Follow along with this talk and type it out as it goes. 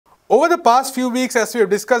Over the past few weeks, as we have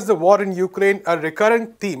discussed the war in Ukraine, a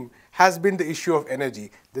recurrent theme has been the issue of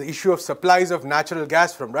energy, the issue of supplies of natural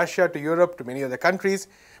gas from Russia to Europe to many other countries.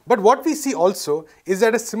 But what we see also is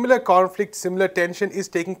that a similar conflict, similar tension is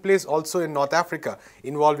taking place also in North Africa,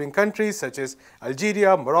 involving countries such as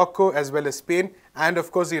Algeria, Morocco, as well as Spain, and of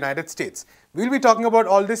course the United States. We'll be talking about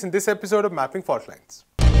all this in this episode of Mapping Faultlines.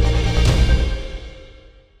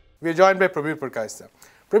 We are joined by Prabir Purkayastha.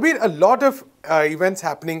 Prabir, a lot of events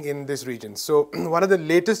happening in this region. So one of the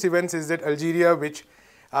latest events is that Algeria, which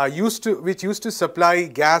used to supply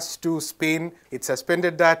gas to Spain, it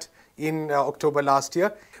suspended that in October last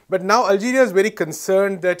year. But now Algeria is very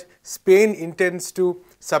concerned that Spain intends to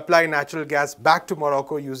supply natural gas back to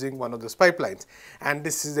Morocco using one of those pipelines. And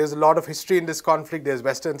there's a lot of history in this conflict. There's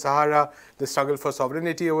Western Sahara, the struggle for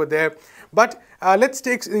sovereignty over there. But let's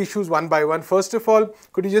take the issues one by one. First of all,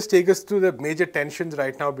 could you just take us through the major tensions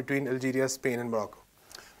right now between Algeria, Spain and Morocco?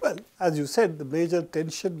 Well, as you said, the major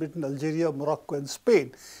tension between Algeria, Morocco and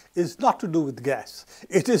Spain is not to do with gas.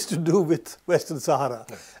 It is to do with Western Sahara.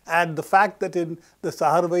 Right. And the fact that in the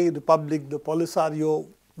Sahrawi Republic, the Polisario,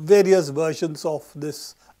 various versions of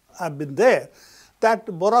this have been there,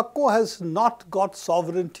 that Morocco has not got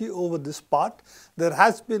sovereignty over this part. There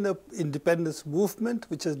has been an independence movement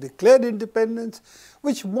which has declared independence,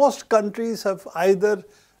 which most countries have either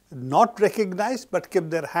not recognized but kept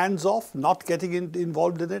their hands off, not getting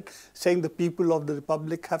involved in it, saying the people of the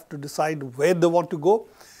Republic have to decide where they want to go,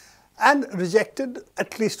 and rejected,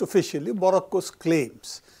 at least officially, Morocco's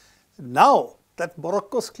claims. Now that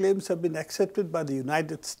Morocco's claims have been accepted by the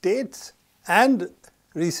United States and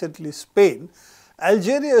recently Spain,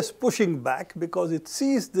 Algeria is pushing back because it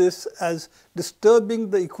sees this as disturbing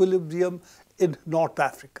the equilibrium in North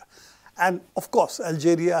Africa. And of course,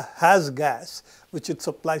 Algeria has gas, which it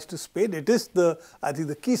supplies to Spain. It is I think,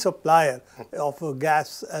 the key supplier of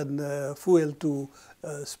gas and fuel to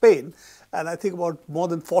Spain. And I think about more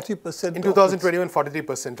than 40%. In 2021,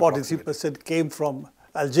 43%. 43% came from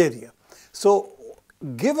Algeria. So,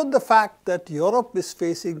 given the fact that Europe is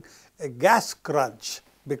facing a gas crunch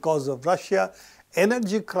because of Russia,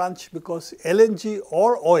 energy crunch because LNG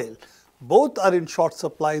or oil, both are in short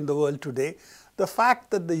supply in the world today, the fact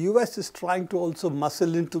that the US is trying to also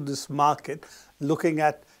muscle into this market, looking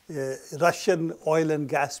at Russian oil and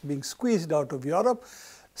gas being squeezed out of Europe.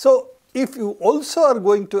 So if you also are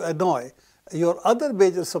going to annoy your other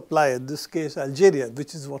major supplier, in this case Algeria,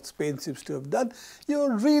 which is what Spain seems to have done,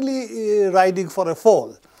 you're really riding for a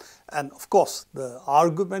fall. And of course, the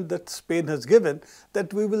argument that Spain has given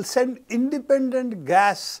that we will send independent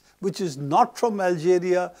gas which is not from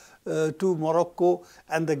Algeria to Morocco,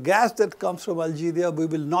 and the gas that comes from Algeria we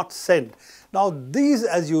will not send. Now these,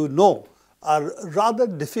 as you know, are rather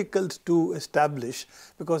difficult to establish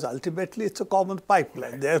because ultimately it's a common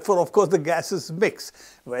pipeline. Therefore, of course, the gases mix.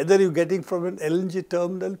 Whether you're getting from an LNG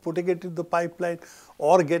terminal, putting it in the pipeline,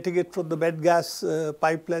 or getting it from the med gas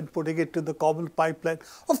pipeline, putting it to the common pipeline,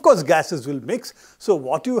 of course, gases will mix. So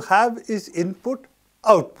what you have is input,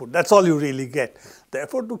 output. That's all you really get.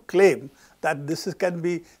 Therefore, to claim that this can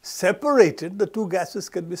be separated, the two gases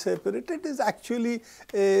can be separated, is actually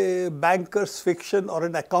a banker's fiction or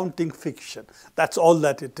an accounting fiction. That's all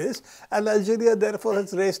that it is. And Algeria therefore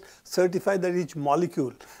has certified that each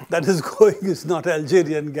molecule that is going is not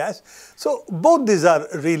Algerian gas. So both these are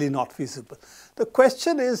really not feasible. The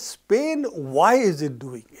question is, Spain, why is it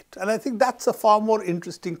doing it? And I think that's a far more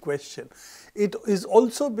interesting question. It is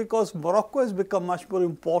also because Morocco has become much more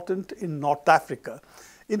important in North Africa.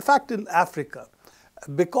 In fact, in Africa,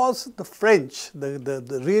 because the French,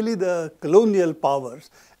 really the colonial powers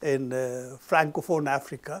in Francophone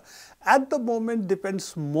Africa, at the moment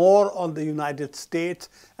depends more on the United States,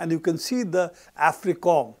 and you can see the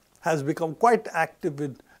AFRICOM has become quite active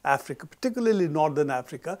in Africa, particularly Northern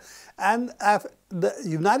Africa, and the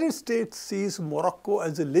United States sees Morocco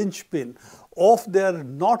as a linchpin of their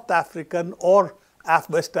North African or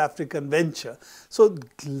West African venture. So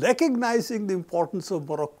recognizing the importance of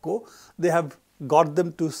Morocco, they have got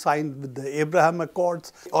them to sign with the Abraham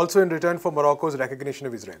Accords. Also in return for Morocco's recognition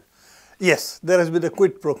of Israel. Yes, there has been a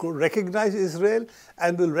quid pro quo. Recognize Israel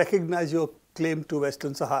and will recognize your claim to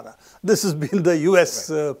Western Sahara. This has been the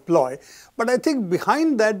US ploy. But I think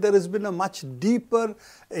behind that there has been a much deeper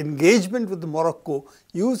engagement with Morocco,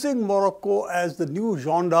 using Morocco as the new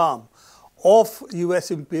gendarme of US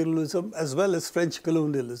imperialism as well as French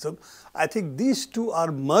colonialism. I think these two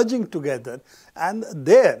are merging together, and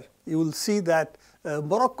there you will see that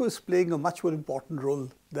Morocco is playing a much more important role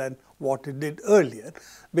than what it did earlier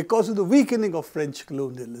because of the weakening of French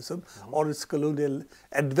colonialism or its colonial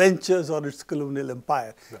adventures or its colonial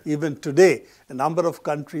empire. Right. Even today, a number of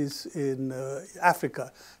countries in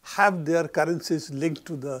Africa have their currencies linked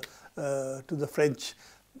to the French,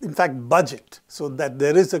 in fact, budget, so that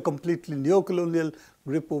there is a completely neo-colonial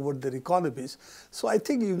grip over their economies. So I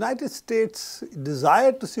think the United States'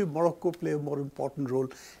 desire to see Morocco play a more important role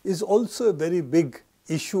is also a very big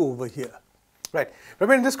issue over here. Right. But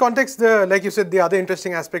in this context, like you said, the other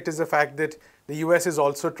interesting aspect is the fact that the US is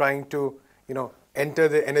also trying to, enter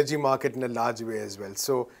the energy market in a large way as well.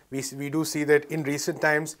 So we do see that in recent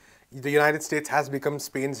times, the United States has become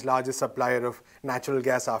Spain's largest supplier of natural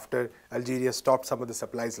gas after Algeria stopped some of the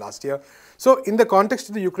supplies last year. So in the context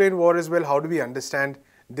of the Ukraine war as well, how do we understand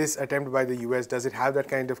this attempt by the US? Does it have that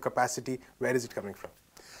kind of capacity? Where is it coming from?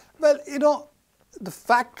 Well, the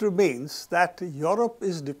fact remains that Europe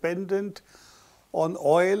is dependent on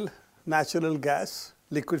oil, natural gas,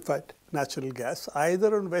 liquefied natural gas,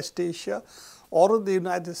 either on West Asia or in the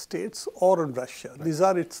United States or in Russia. Right. These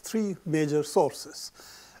are its three major sources.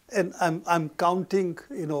 And I'm counting,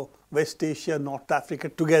 West Asia, North Africa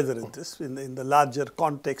together in this, in the larger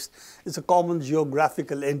context. It's a common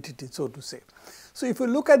geographical entity, so to say. So if you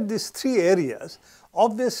look at these three areas,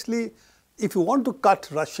 obviously, if you want to cut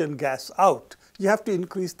Russian gas out, you have to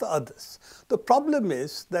increase the others. The problem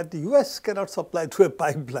is that the US cannot supply through a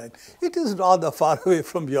pipeline. It is rather far away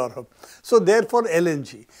from Europe. So therefore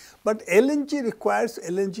LNG. But LNG requires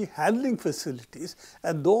LNG handling facilities,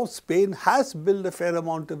 and though Spain has built a fair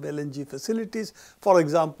amount of LNG facilities, for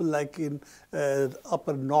example, like in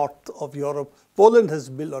upper north of Europe, Poland has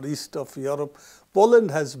built, or east of Europe,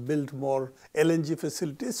 Poland has built more LNG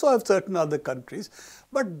facilities, so have certain other countries.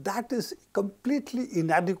 But that is completely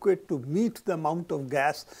inadequate to meet the amount of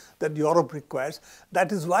gas that Europe requires.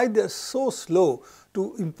 That is why they are so slow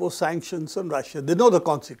to impose sanctions on Russia. They know the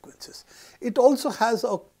consequences. It also has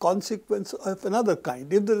a consequence of another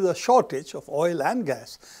kind. If there is a shortage of oil and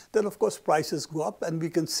gas, then of course prices go up, and we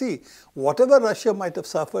can see whatever Russia might have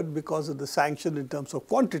suffered because of the sanction in terms of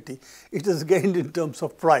quantity, it has gained in terms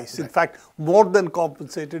of price. Right. In fact, more than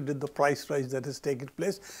compensated with the price rise that has taken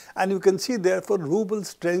place. And you can see therefore ruble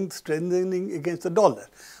strengthening against the dollar.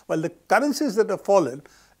 While the currencies that have fallen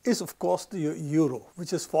is of course the euro, which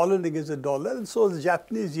has fallen against the dollar, and so is the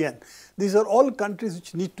Japanese yen. These are all countries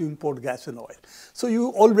which need to import gas and oil. So you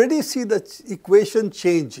already see the equation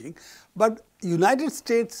changing, but United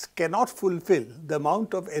States cannot fulfill the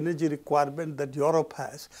amount of energy requirement that Europe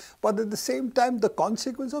has, but at the same time the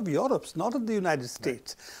consequence of Europe's, not of the United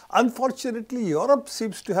States. Right. Unfortunately, Europe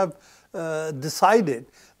seems to have decided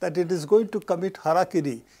that it is going to commit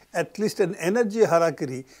harakiri, at least an energy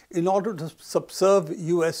harakiri, in order to subserve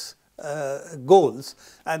US goals.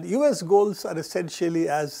 And US goals are essentially,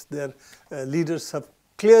 as their leaders have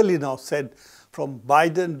clearly now said, from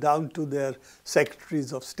Biden down to their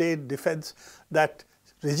secretaries of state, defense, that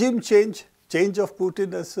regime change of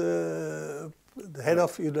Putin as the head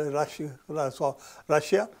of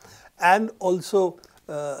Russia, and also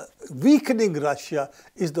weakening Russia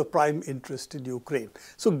is the prime interest in Ukraine.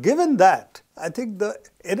 So given that, I think the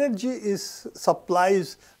energy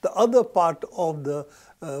supplies the other part of the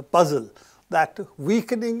puzzle, that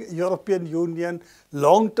weakening European Union,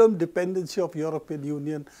 long-term dependency of European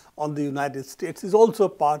Union on the United States is also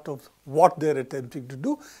part of what they're attempting to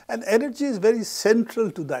do, and energy is very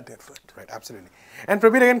central to that effort. Right, absolutely. And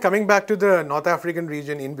Prabir, again, coming back to the North African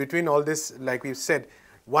region, in between all this, like we've said,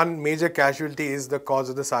 one major casualty is the cause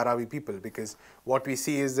of the Sahrawi people, because what we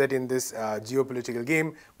see is that in this geopolitical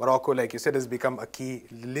game, Morocco, like you said, has become a key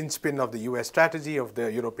linchpin of the US strategy, of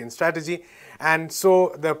the European strategy. And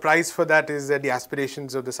so the price for that is that the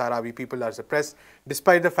aspirations of the Sahrawi people are suppressed,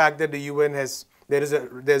 despite the fact that the UN has, there's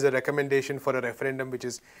a recommendation for a referendum which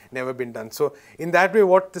has never been done. So in that way,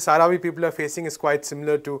 what the Sahrawi people are facing is quite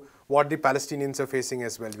similar to what the Palestinians are facing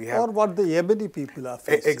as well. Or what the Yemeni people are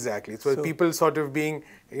facing. Exactly. So people sort of being,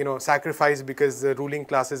 sacrificed because the ruling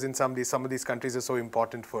classes in some of these countries are so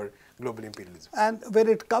important for global imperialism. And when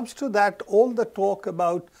it comes to that, all the talk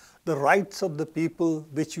about the rights of the people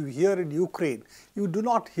which you hear in Ukraine, you do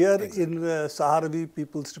not hear in the Sahrawi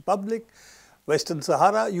People's Republic, Western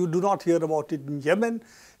Sahara, you do not hear about it in Yemen.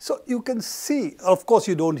 So you can see, of course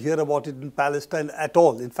you don't hear about it in Palestine at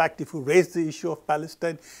all. In fact, if you raise the issue of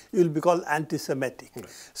Palestine, you will be called anti-Semitic.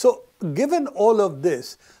 Right. So given all of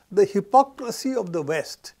this, the hypocrisy of the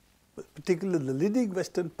West, particularly the leading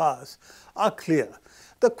Western powers, are clear.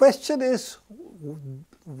 The question is,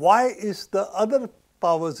 why is the other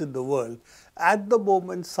powers in the world at the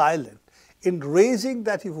moment silent in raising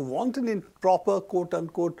that if you want an improper,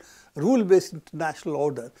 quote-unquote, rule-based international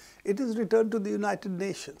order, it is returned to the United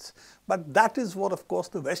Nations. But that is what, of course,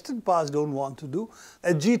 the Western powers don't want to do.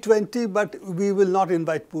 A G20, but we will not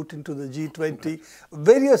invite Putin to the G20,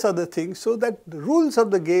 various other things, so that the rules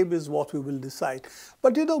of the game is what we will decide.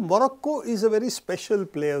 But you know, Morocco is a very special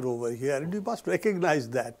player over here, and you must recognize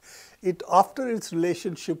that. After its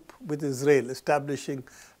relationship with Israel, establishing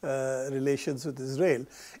relations with Israel,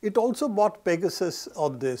 it also bought Pegasus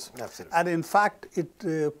on this. Absolutely. And in fact,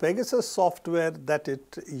 Pegasus software that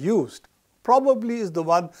it used probably is the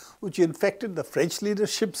one which infected the French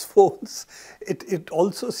leadership's phones. It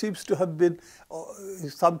also seems to have been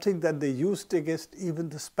something that they used against even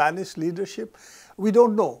the Spanish leadership. We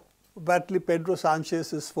don't know. Apparently, Pedro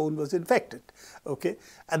Sanchez's phone was infected. Okay.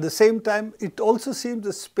 At the same time, it also seems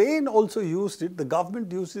that Spain also used it. The government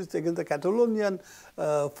used it against the Catalonian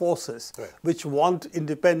forces, right, which want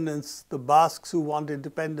independence, the Basques who want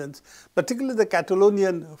independence, particularly the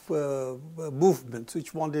Catalonian movements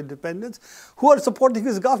which want independence, who are supporting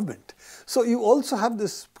his government. So you also have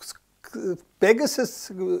this Pegasus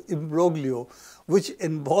imbroglio, which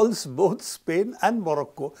involves both Spain and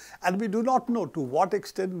Morocco, and we do not know to what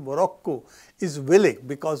extent Morocco is willing,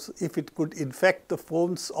 because if it could infect the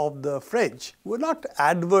phones of the French, who are not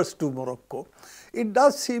adverse to Morocco, it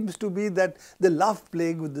does seem to be that they love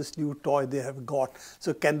playing with this new toy they have got.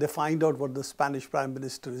 So can they find out what the Spanish Prime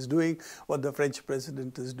Minister is doing, what the French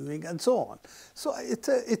President is doing, and so on. So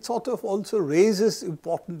it sort of also raises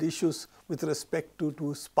important issues with respect to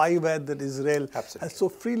spyware that Israel has so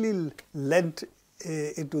freely lent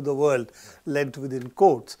into the world, lent within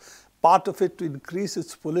quotes. Part of it to increase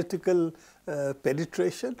its political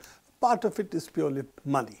penetration, part of it is purely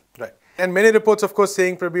money. Right. And many reports, of course,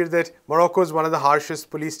 saying, Prabir, that Morocco is one of the harshest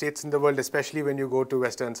police states in the world, especially when you go to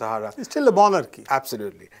Western Sahara. It's still a monarchy.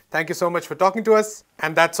 Absolutely. Thank you so much for talking to us.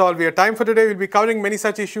 And that's all we have time for today. We'll be covering many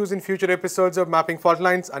such issues in future episodes of Mapping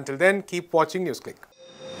Faultlines. Until then, keep watching NewsClick.